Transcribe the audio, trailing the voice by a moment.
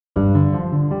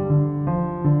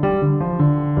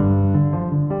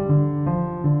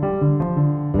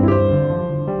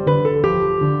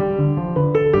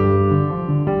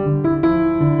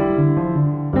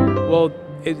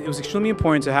it was extremely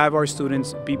important to have our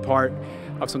students be part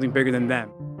of something bigger than them,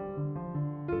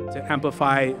 to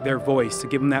amplify their voice, to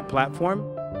give them that platform.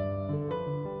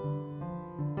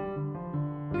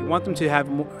 We want them to have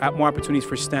more opportunities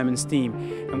for STEM and STEAM,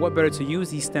 and what better to use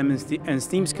these STEM and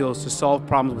STEAM skills to solve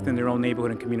problems within their own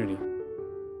neighborhood and community.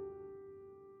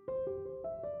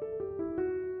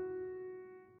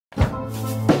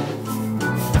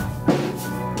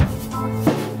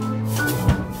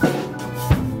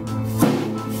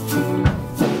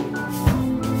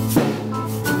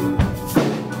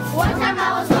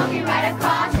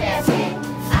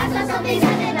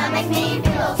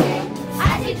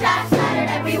 Trash scattered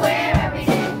everywhere, every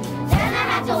day. Then I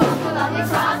had to walk along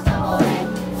across the whole way.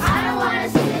 I don't want to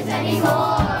see this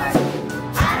anymore.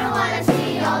 I don't want to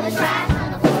see all the trash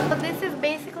on the floor. But this is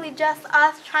basically just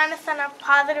us trying to send a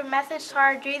positive message to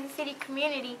our Jersey City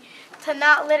community to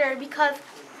not litter, because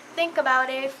think about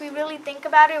it, if we really think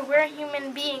about it, we're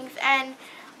human beings and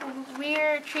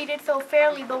we're treated so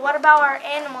fairly, but what about our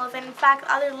animals and in fact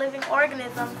other living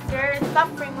organisms? They're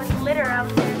suffering with litter out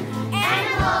there.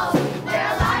 Animals! There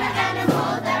are a lot of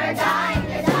animals that are dying,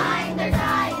 they're dying, they're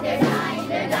dying, they're dying,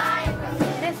 they're dying from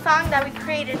this song that we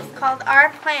created is called Our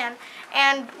Plan,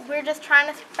 and we're just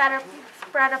trying to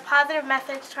spread a positive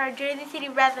message to our Jersey City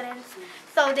residents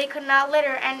so they could not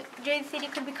litter and Jersey City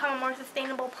could become a more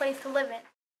sustainable place to live in.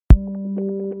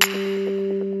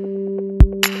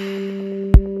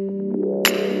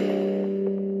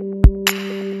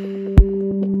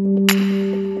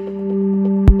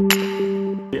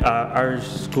 Our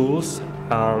schools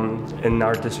in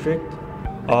our district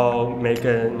all make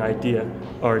an idea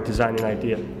or design an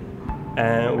idea,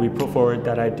 and we put forward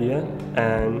that idea,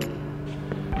 and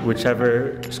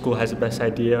whichever school has the best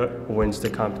idea wins the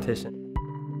competition.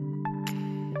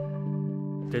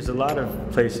 There's a lot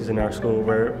of places in our school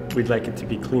where we'd like it to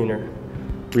be cleaner.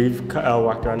 We've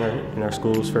walked around in our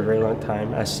schools for a very long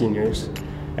time as seniors,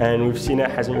 and we've seen it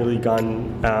hasn't really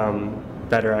gone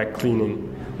better at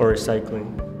cleaning or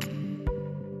recycling.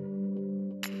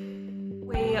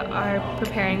 We are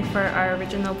preparing for our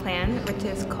original plan, which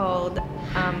is called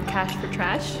Cash for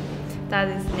Trash. That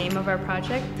is the name of our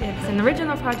project. It's an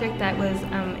original project that was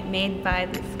made by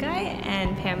this guy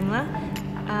and Pamela.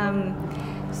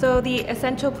 So the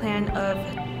essential plan of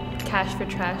Cash for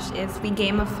Trash is we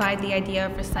gamify the idea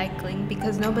of recycling,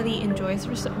 because nobody enjoys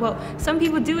well, some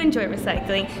people do enjoy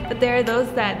recycling, but there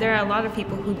are a lot of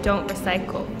people who don't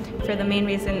recycle for the main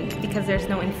reason because there's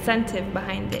no incentive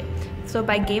behind it. So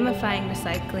by gamifying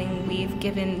recycling, we've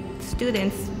given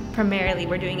students, primarily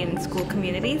we're doing it in school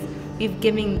communities, we've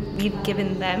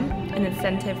given them an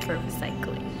incentive for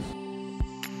recycling.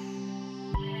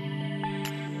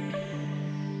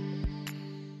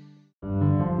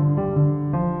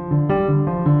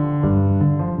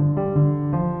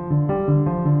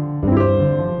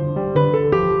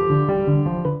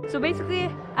 So basically,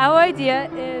 our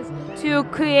idea is to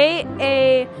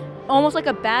create almost like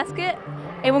a basket,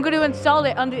 and we're going to install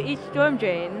it under each storm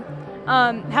drain.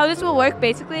 How this will work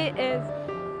basically is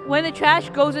when the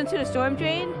trash goes into the storm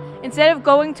drain, instead of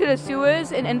going to the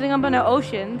sewers and ending up in the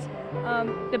oceans,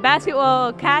 the basket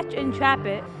will catch and trap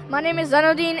it. My name is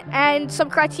Zainudin, and some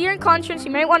criteria and constraints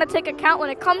you may want to take account when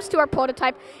it comes to our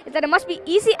prototype is that it must be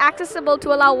easy accessible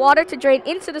to allow water to drain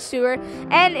into the sewer,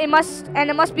 and it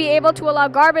must be able to allow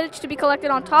garbage to be collected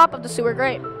on top of the sewer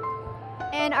grate.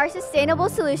 And our sustainable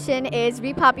solution is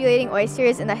repopulating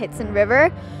oysters in the Hudson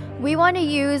River. We want to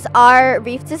use our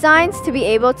reef designs to be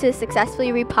able to successfully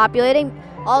repopulating,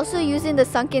 also using the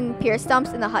sunken pier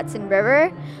stumps in the Hudson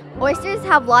River. Oysters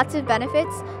have lots of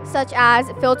benefits, such as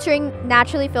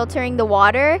naturally filtering the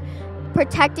water,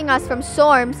 protecting us from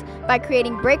storms by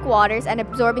creating breakwaters and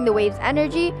absorbing the waves'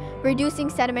 energy, reducing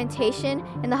sedimentation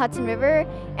in the Hudson River,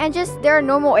 and just there are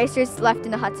normal oysters left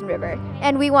in the Hudson River,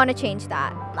 and we want to change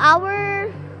that.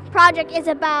 Our project is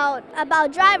about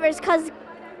drivers, because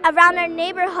around our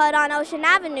neighborhood on Ocean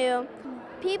Avenue,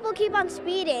 people keep on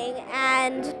speeding,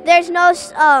 and there's no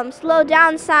slow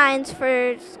down signs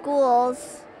for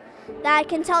schools that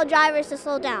can tell drivers to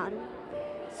slow down.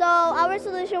 So our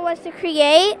solution was to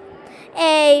create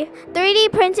a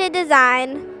 3D printed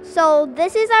design. So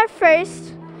this is our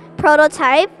first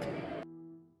prototype.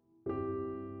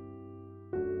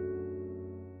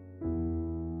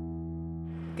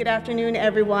 Good afternoon,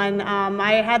 everyone.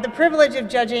 I had the privilege of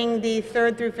judging the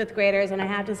 3rd through 5th graders, and I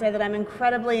have to say that I'm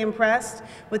incredibly impressed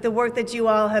with the work that you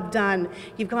all have done.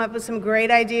 You've come up with some great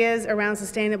ideas around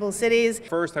sustainable cities.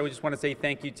 First, I would just want to say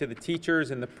thank you to the teachers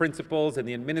and the principals and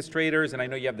the administrators, and I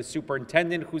know you have the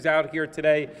superintendent who's out here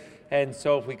today, and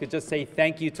so if we could just say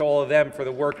thank you to all of them for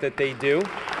the work that they do.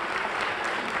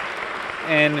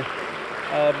 And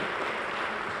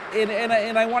And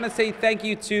I want to say thank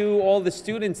you to all the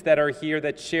students that are here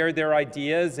that shared their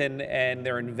ideas and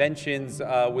their inventions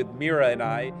with Mira and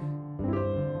I.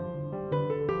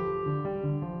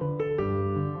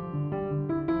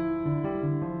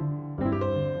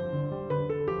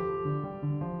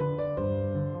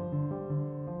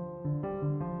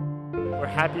 We're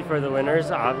happy for the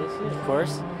winners, obviously, of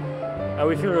course.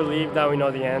 We feel relieved that we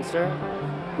know the answer.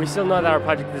 We still know that our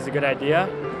project is a good idea,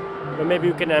 but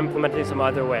maybe we can implement it in some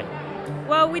other way.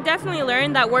 Well, we definitely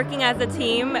learned that working as a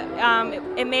team,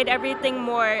 it made everything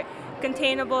more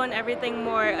containable and everything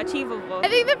more achievable. I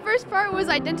think the first part was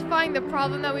identifying the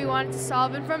problem that we wanted to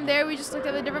solve, and from there we just looked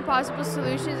at the different possible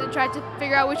solutions and tried to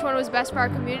figure out which one was best for our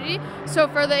community. So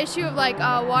for the issue of like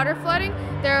water flooding,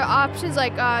 there are options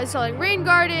like installing rain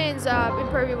gardens,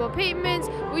 impermeable pavements.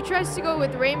 We tried to go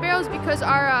with rain barrels because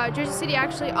our Jersey City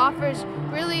actually offers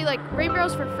really like rain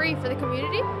barrels for free for the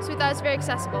community, so we thought it's very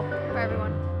accessible for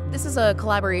everyone. This is a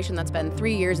collaboration that's been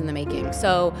 3 years in the making.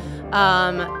 So,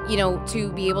 you know, to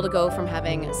be able to go from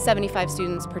having 75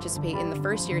 students participate in the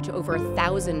first year to over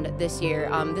 1,000 this year,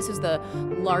 this is the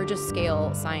largest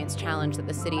scale science challenge that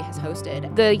the city has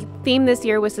hosted. The theme this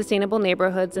year was sustainable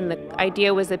neighborhoods, and the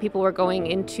idea was that people were going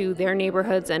into their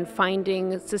neighborhoods and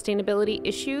finding sustainability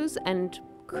issues and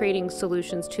creating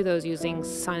solutions to those using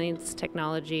science,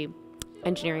 technology,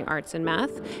 engineering, arts, and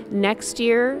math. Next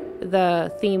year,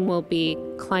 the theme will be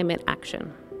climate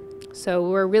action. So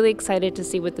we're really excited to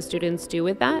see what the students do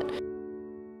with that.